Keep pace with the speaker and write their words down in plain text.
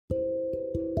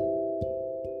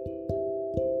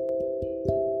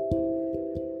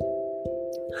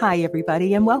Hi,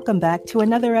 everybody, and welcome back to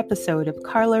another episode of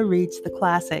Carla Reads the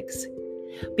Classics.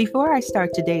 Before I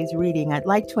start today's reading, I'd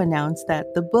like to announce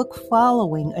that the book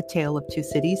following A Tale of Two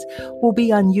Cities will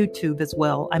be on YouTube as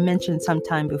well. I mentioned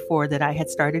sometime before that I had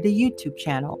started a YouTube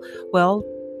channel. Well,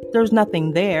 there's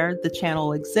nothing there. The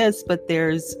channel exists, but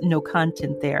there's no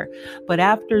content there. But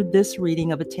after this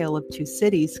reading of A Tale of Two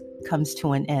Cities comes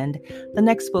to an end, the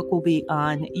next book will be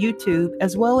on YouTube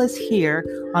as well as here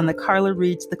on the Carla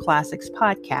Reads the Classics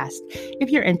podcast.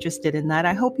 If you're interested in that,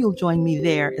 I hope you'll join me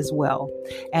there as well.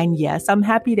 And yes, I'm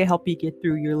happy to help you get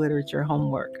through your literature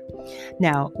homework.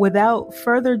 Now, without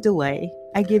further delay,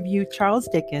 I give you Charles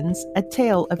Dickens' A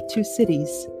Tale of Two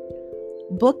Cities.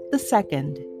 Book the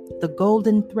Second, The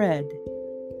Golden Thread.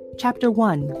 Chapter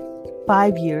 1,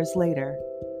 5 years later.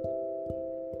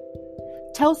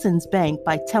 Tellson's Bank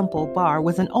by Temple Bar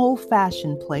was an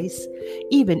old-fashioned place,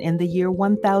 even in the year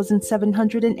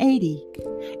 1780.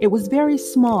 It was very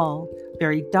small,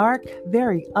 very dark,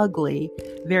 very ugly,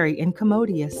 very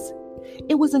incommodious.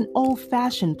 It was an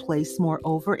old-fashioned place,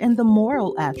 moreover, in the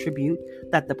moral attribute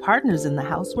that the partners in the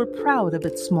house were proud of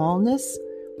its smallness,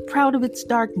 proud of its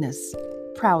darkness,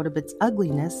 proud of its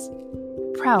ugliness,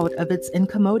 proud of its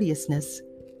incommodiousness.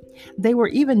 They were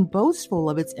even boastful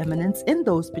of its eminence in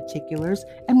those particulars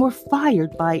and were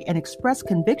fired by an express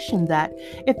conviction that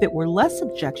if it were less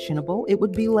objectionable, it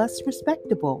would be less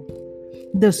respectable.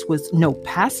 This was no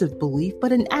passive belief,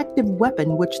 but an active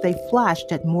weapon which they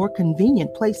flashed at more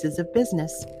convenient places of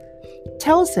business.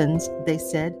 Tellson's, they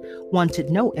said, wanted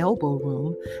no elbow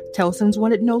room. Tellson's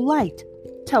wanted no light.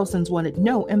 Tellson's wanted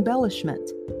no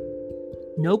embellishment.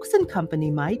 Noakes and Company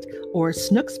might, or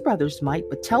Snooks Brothers might,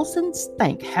 but Tellson's,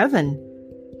 thank heaven.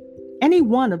 Any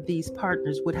one of these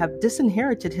partners would have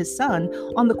disinherited his son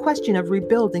on the question of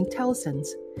rebuilding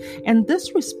Tellson's. In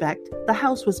this respect, the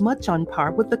house was much on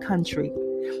par with the country,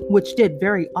 which did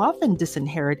very often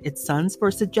disinherit its sons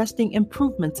for suggesting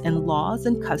improvements in laws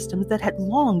and customs that had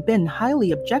long been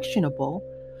highly objectionable,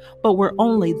 but were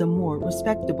only the more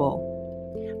respectable.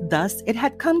 Thus, it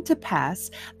had come to pass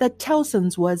that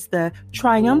Tellson's was the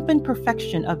triumphant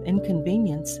perfection of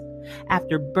inconvenience.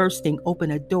 After bursting open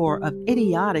a door of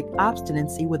idiotic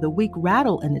obstinacy with a weak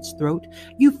rattle in its throat,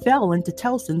 you fell into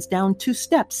Tellson's down 2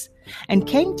 steps and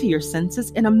came to your senses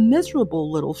in a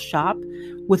miserable little shop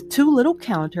with 2 little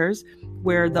counters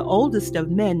where the oldest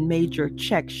of men made your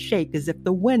check shake as if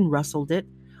the wind rustled it,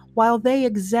 while they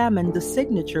examined the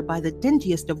signature by the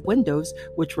dingiest of windows,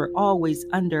 which were always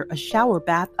under a shower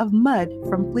bath of mud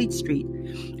from Fleet Street,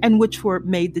 and which were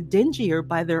made the dingier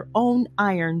by their own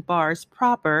iron bars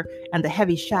proper and the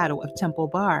heavy shadow of Temple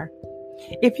Bar.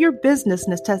 If your business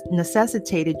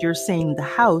necessitated your seeing the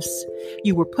house,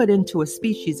 you were put into a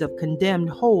species of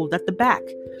condemned hold at the back,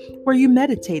 where you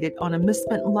meditated on a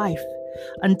misspent life,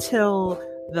 until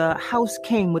the house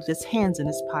came with its hands in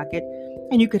its pocket,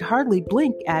 and you could hardly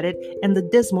blink at it in the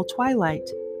dismal twilight.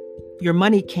 Your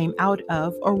money came out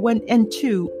of or went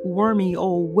into wormy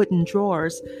old wooden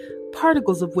drawers,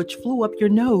 particles of which flew up your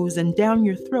nose and down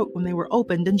your throat when they were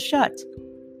opened and shut.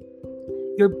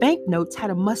 Your banknotes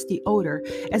had a musty odor,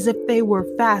 as if they were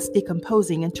fast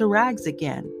decomposing into rags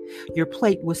again. Your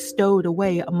plate was stowed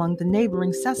away among the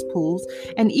neighboring cesspools,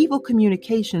 and evil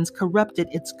communications corrupted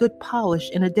its good polish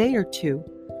in a day or two.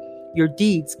 Your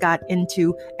deeds got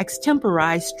into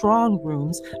extemporized strong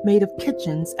rooms made of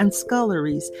kitchens and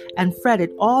sculleries and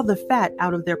fretted all the fat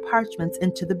out of their parchments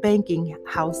into the banking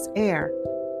house air.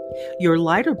 Your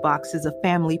lighter boxes of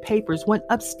family papers went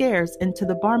upstairs into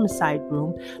the Barmecide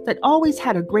room that always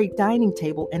had a great dining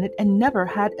table in it and never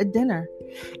had a dinner,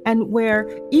 and where,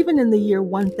 even in the year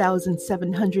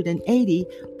 1780,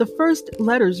 the first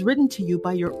letters written to you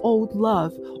by your old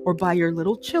love or by your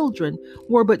little children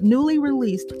were but newly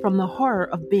released from the horror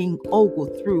of being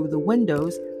ogled through the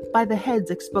windows by the heads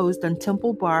exposed on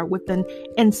Temple Bar with an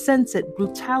insensate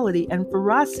brutality and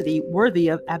ferocity worthy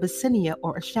of Abyssinia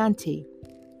or Ashanti.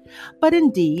 But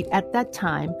indeed, at that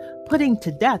time, putting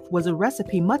to death was a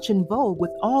recipe much in vogue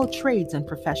with all trades and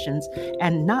professions,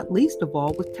 and not least of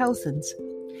all with Tellson's.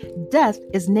 Death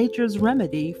is nature's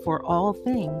remedy for all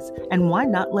things, and why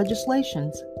not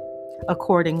legislation's?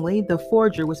 Accordingly, the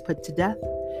forger was put to death.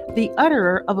 The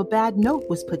utterer of a bad note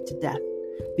was put to death.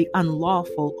 The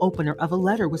unlawful opener of a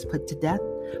letter was put to death.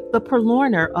 The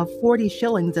purloiner of 40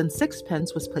 shillings and 6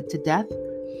 pence was put to death.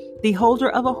 The holder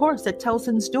of a horse at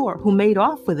Tellson's door, who made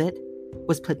off with it,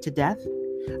 was put to death.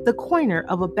 The coiner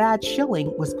of a bad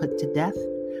shilling was put to death.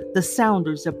 The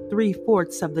sounders of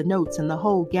 3/4 of the notes in the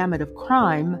whole gamut of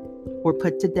crime were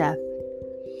put to death.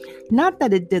 Not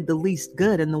that it did the least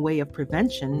good in the way of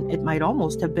prevention. It might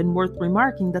almost have been worth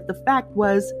remarking that the fact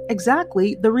was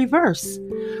exactly the reverse.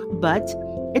 But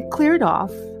it cleared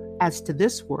off, as to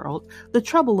this world, the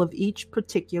trouble of each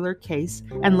particular case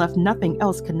and left nothing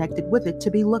else connected with it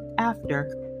to be looked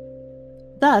after.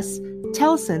 Thus,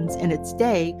 Tellson's in its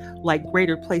day, like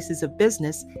greater places of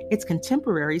business, its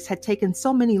contemporaries had taken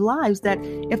so many lives that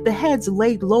if the heads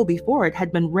laid low before it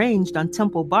had been ranged on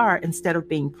Temple Bar instead of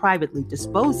being privately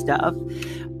disposed of,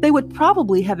 they would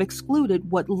probably have excluded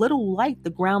what little light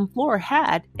the ground floor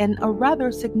had in a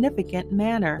rather significant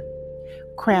manner.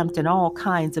 Cramped in all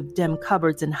kinds of dim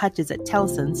cupboards and hutches at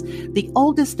Tellson's, the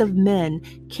oldest of men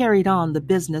carried on the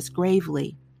business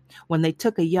gravely. When they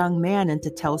took a young man into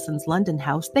Tellson's London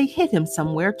house, they hid him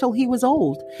somewhere till he was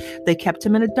old. They kept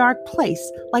him in a dark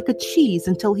place, like a cheese,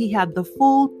 until he had the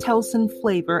full Tellson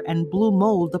flavor and blue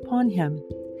mold upon him.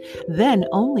 Then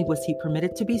only was he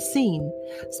permitted to be seen,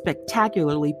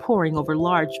 spectacularly poring over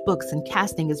large books and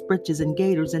casting his breeches and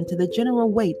gaiters into the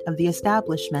general weight of the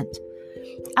establishment.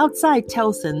 Outside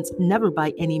Tellson's, never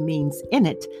by any means in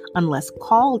it, unless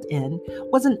called in,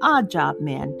 was an odd job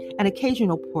man, an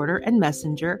occasional porter and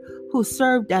messenger, who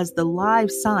served as the live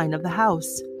sign of the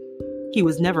house. He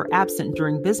was never absent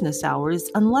during business hours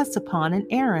unless upon an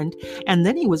errand, and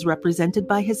then he was represented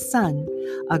by his son,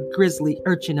 a grisly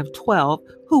urchin of 12,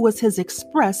 who was his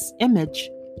express image.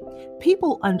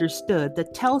 People understood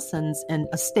that Tellson's, in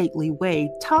a stately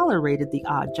way, tolerated the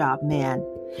odd job man.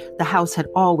 The house had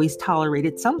always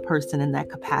tolerated some person in that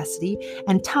capacity,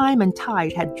 and time and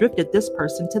tide had drifted this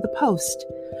person to the post.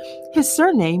 His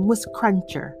surname was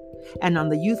Cruncher, and on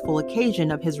the youthful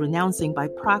occasion of his renouncing by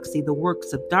proxy the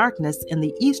works of darkness in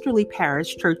the easterly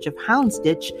parish church of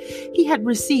Houndsditch, he had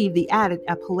received the added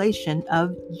appellation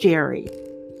of Jerry.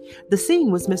 The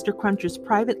scene was Mr. Cruncher's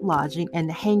private lodging in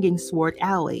Hanging Sword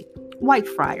Alley,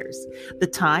 Whitefriars, the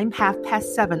time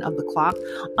 7:30 of the clock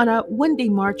on a windy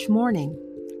March morning.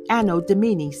 Anno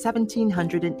Domini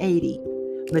 1780.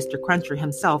 Mr. Cruncher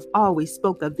himself always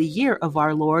spoke of the year of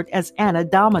our Lord as Anna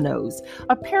Dominos,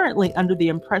 apparently under the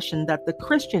impression that the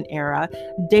Christian era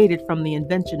dated from the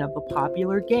invention of a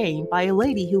popular game by a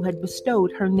lady who had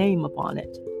bestowed her name upon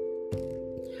it.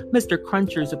 Mr.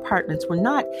 Cruncher's apartments were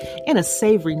not in a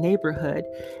savory neighborhood,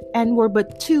 and were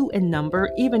but two in number,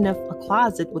 even if a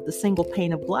closet with a single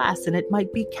pane of glass in it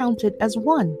might be counted as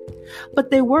one. But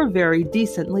they were very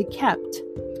decently kept.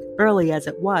 Early as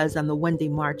it was on the windy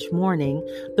March morning,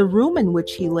 the room in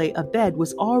which he lay abed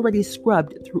was already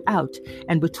scrubbed throughout,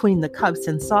 and between the cups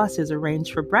and saucers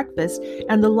arranged for breakfast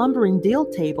and the lumbering deal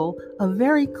table, a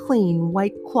very clean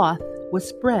white cloth was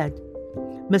spread.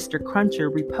 Mr. Cruncher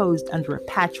reposed under a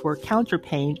patchwork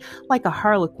counterpane like a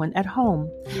harlequin at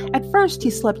home. At first he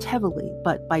slept heavily,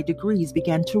 but by degrees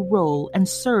began to roll and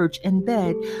surge in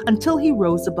bed until he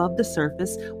rose above the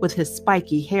surface, with his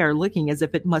spiky hair looking as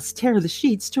if it must tear the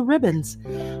sheets to ribbons.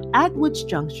 At which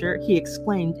juncture he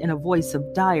exclaimed in a voice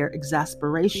of dire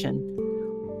exasperation,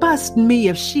 "Bust me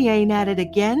if she ain't at it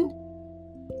again!"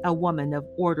 A woman of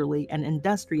orderly and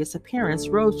industrious appearance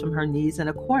rose from her knees in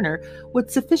a corner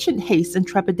with sufficient haste and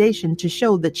trepidation to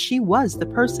show that she was the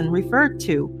person referred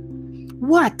to.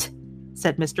 "What?"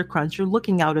 said Mr. Cruncher,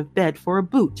 looking out of bed for a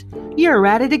boot. "You're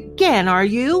at it again, are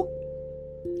you?"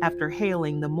 After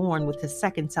hailing the morn with his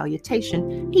second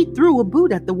salutation, he threw a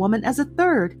boot at the woman as a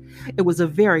third. It was a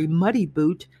very muddy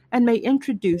boot, and may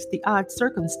introduce the odd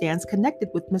circumstance connected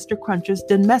with Mr. Cruncher's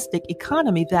domestic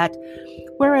economy that,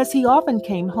 whereas he often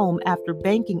came home after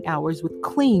banking hours with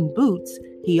clean boots,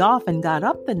 he often got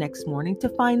up the next morning to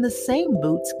find the same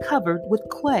boots covered with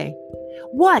clay.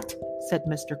 "What?" said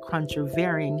Mr. Cruncher,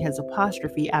 varying his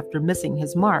apostrophe after missing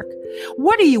his mark.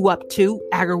 "What are you up to,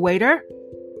 aggravator?"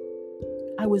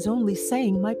 "I was only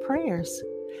saying my prayers."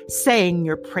 "Saying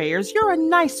your prayers? You're a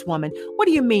nice woman. What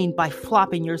do you mean by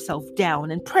flopping yourself down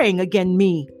and praying again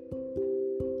me?"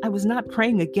 "I was not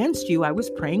praying against you. I was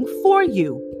praying for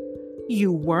you."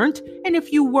 "You weren't, and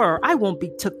if you were, I won't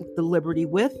be took the liberty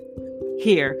with.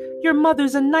 Here, your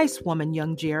mother's a nice woman,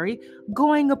 young Jerry,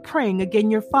 going a-praying again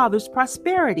your father's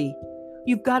prosperity.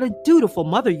 You've got a dutiful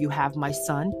mother, you have, my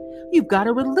son. You've got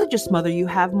a religious mother, you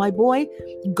have, my boy,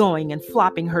 going and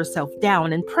flopping herself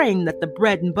down and praying that the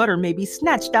bread and butter may be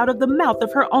snatched out of the mouth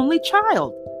of her only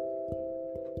child."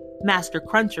 Master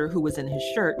Cruncher, who was in his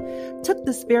shirt, took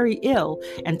this very ill,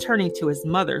 and turning to his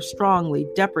mother, strongly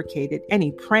deprecated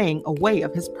any praying away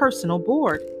of his personal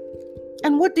board.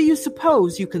 "And what do you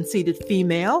suppose, you conceited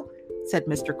female," said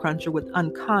Mr. Cruncher with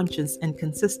unconscious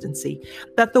inconsistency,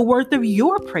 "that the worth of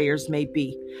your prayers may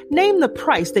be? Name the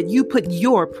price that you put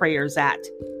your prayers at."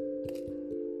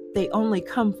 They only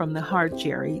come from the heart,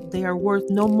 Jerry. They are worth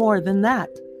no more than that.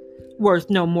 Worth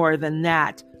no more than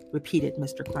that, repeated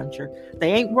Mr. Cruncher.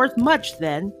 They ain't worth much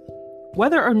then.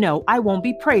 Whether or no, I won't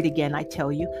be prayed again, I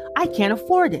tell you. I can't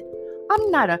afford it.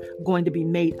 I'm not going to be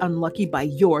made unlucky by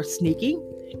your sneaking.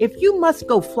 If you must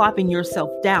go flopping yourself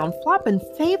down, flop in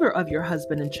favor of your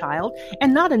husband and child,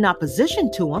 and not in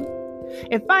opposition to them.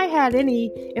 If I had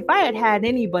had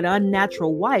any but an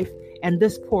unnatural wife, and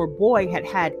this poor boy had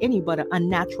had any but an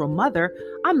unnatural mother,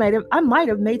 I might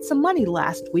have made some money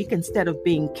last week instead of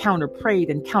being counter-prayed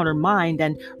and countermined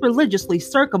and religiously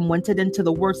circumvented into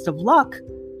the worst of luck.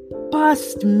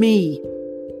 Bust me,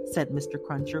 said Mr.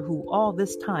 Cruncher, who all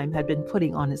this time had been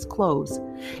putting on his clothes.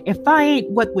 If I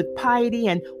ain't what with piety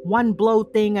and one blow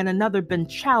thing and another been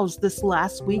choused this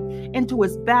last week into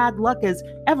as bad luck as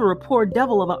ever a poor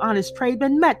devil of an honest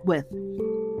tradesman met with.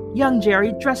 Young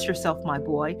Jerry, dress yourself, my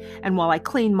boy, and while I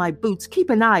clean my boots, keep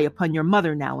an eye upon your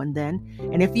mother now and then,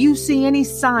 and if you see any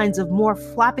signs of more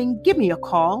flapping, give me a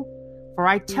call, for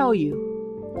I tell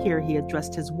you, here he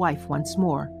addressed his wife once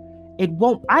more,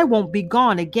 I won't be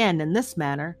gone again in this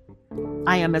manner.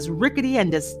 I am as rickety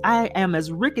as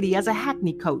a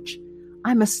hackney coach.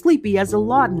 I'm as sleepy as a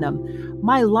laudanum.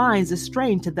 My lines are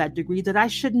strained to that degree that I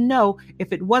shouldn't know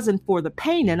if it wasn't for the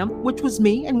pain in 'em, which was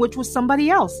me and which was somebody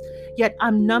else. Yet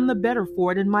I'm none the better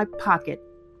for it in my pocket.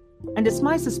 And it's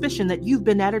my suspicion that you've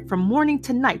been at it from morning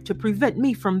to night to prevent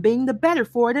me from being the better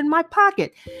for it in my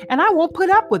pocket, and I won't put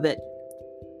up with it.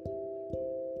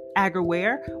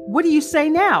 Aggerware, what do you say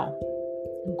now?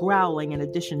 Growling in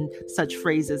addition such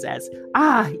phrases as,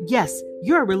 yes,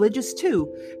 you're religious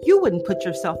too. You wouldn't put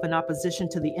yourself in opposition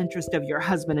to the interest of your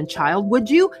husband and child, would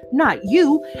you? Not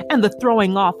you. And the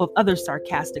throwing off of other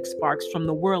sarcastic sparks from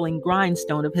the whirling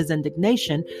grindstone of his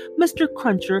indignation, Mr.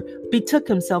 Cruncher betook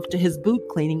himself to his boot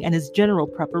cleaning and his general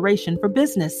preparation for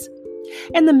business.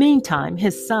 In the meantime,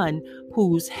 his son,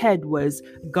 whose head was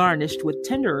garnished with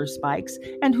tenderer spikes,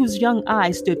 and whose young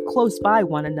eyes stood close by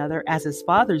one another as his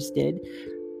father's did,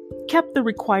 kept the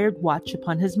required watch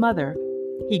upon his mother.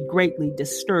 He greatly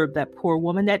disturbed that poor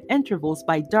woman at intervals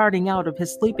by darting out of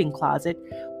his sleeping closet,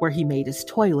 where he made his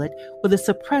toilet, with a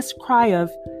suppressed cry of,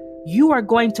 "You are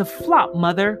going to flop,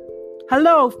 mother!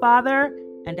 Hello, father!"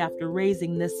 and after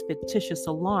raising this fictitious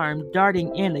alarm,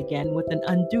 darting in again with an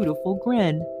undutiful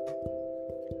grin.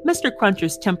 Mr.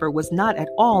 Cruncher's temper was not at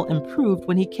all improved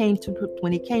when he came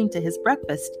to his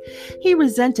breakfast. He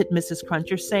resented Mrs.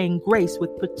 Cruncher saying grace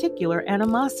with particular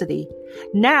animosity.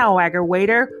 "Now,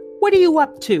 Aggerwaiter, what are you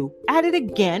up to? At it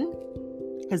again?"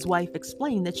 His wife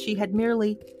explained that she had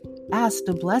merely asked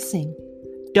a blessing.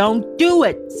 "Don't do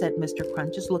it," said Mr.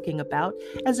 Cruncher, looking about,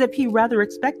 as if he rather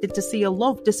expected to see a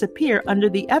loaf disappear under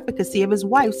the efficacy of his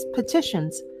wife's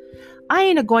petitions. "I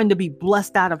ain't a-going to be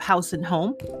blessed out of house and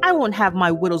home. I won't have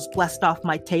my wittles blessed off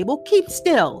my table. Keep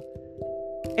still."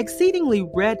 Exceedingly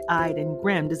red-eyed and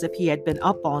grimmed as if he had been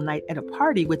up all night at a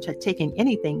party which had taken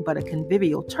anything but a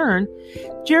convivial turn,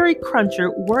 Jerry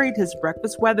Cruncher worried his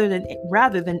breakfast rather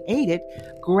than ate it,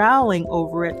 growling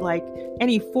over it like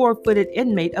any four-footed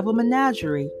inmate of a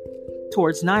menagerie.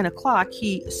 Towards 9 o'clock,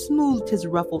 he smoothed his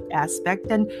ruffled aspect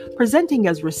and, presenting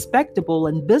as respectable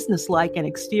and businesslike an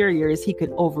exterior as he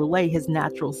could overlay his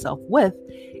natural self with,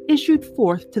 issued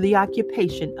forth to the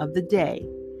occupation of the day.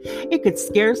 It could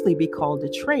scarcely be called a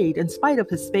trade, in spite of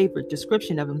his favorite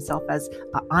description of himself as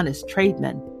an honest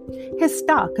tradesman. His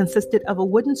stock consisted of a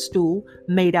wooden stool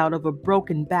made out of a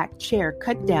broken-back chair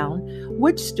cut down,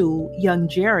 which stool young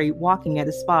Jerry, walking at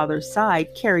his father's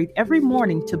side, carried every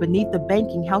morning to beneath the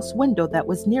banking-house window that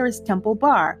was nearest Temple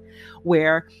Bar,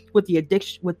 where, with the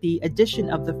addition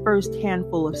of the first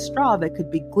handful of straw that could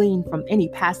be gleaned from any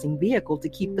passing vehicle to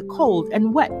keep the cold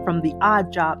and wet from the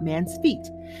odd-job man's feet,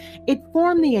 it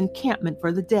formed the encampment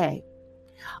for the day.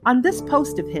 On this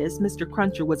post of his, Mr.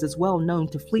 Cruncher was as well known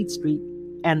to Fleet Street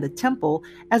and the Temple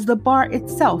as the bar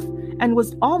itself, and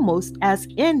was almost as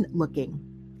in-looking.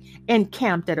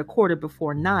 Encamped at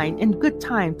 9:15, in good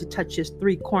time to touch his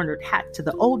three-cornered hat to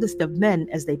the oldest of men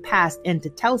as they passed into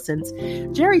Tellson's,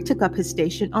 Jerry took up his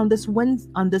station on this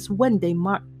windy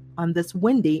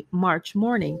March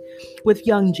morning, with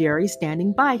young Jerry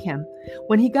standing by him,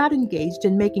 when he got engaged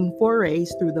in making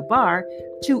forays through the bar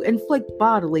to inflict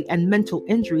bodily and mental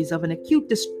injuries of an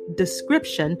acute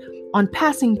description on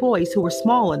passing boys who were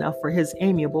small enough for his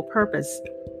amiable purpose.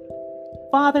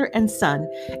 father and son,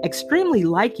 extremely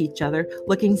like each other,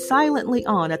 looking silently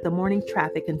on at the morning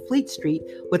traffic in Fleet Street,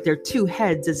 with their two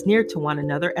heads as near to one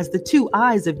another as the two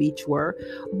eyes of each were,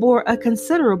 bore a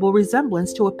considerable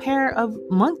resemblance to a pair of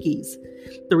monkeys.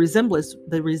 The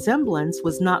resemblance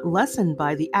was not lessened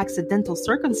by the accidental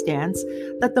circumstance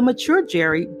that the mature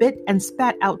Jerry bit and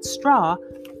spat out straw,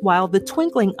 while the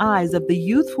twinkling eyes of the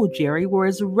youthful Jerry were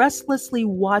as restlessly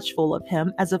watchful of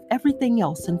him as of everything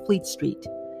else in Fleet Street.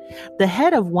 The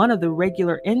head of one of the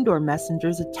regular indoor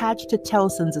messengers attached to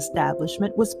Tellson's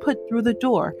establishment was put through the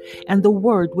door, and the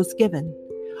word was given.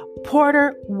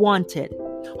 "Porter wanted."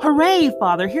 "Hooray,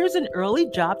 Father! Here's an early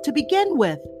job to begin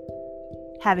with."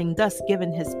 Having thus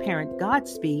given his parent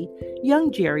Godspeed, young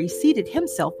Jerry seated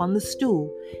himself on the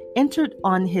stool, entered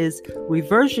on his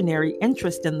reversionary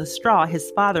interest in the straw his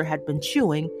father had been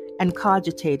chewing, and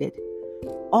cogitated.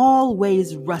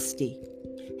 "Always rusty.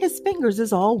 His fingers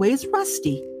is always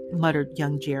rusty," muttered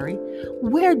young Jerry.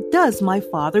 "Where does my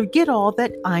father get all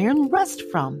that iron rust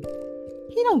from?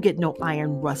 He don't get no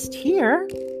iron rust here."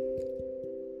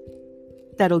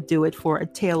 That'll do it for A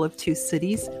Tale of Two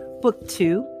Cities, Book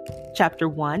 2, Chapter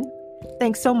 1.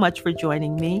 Thanks so much for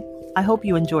joining me. I hope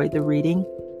you enjoyed the reading.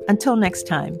 Until next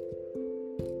time.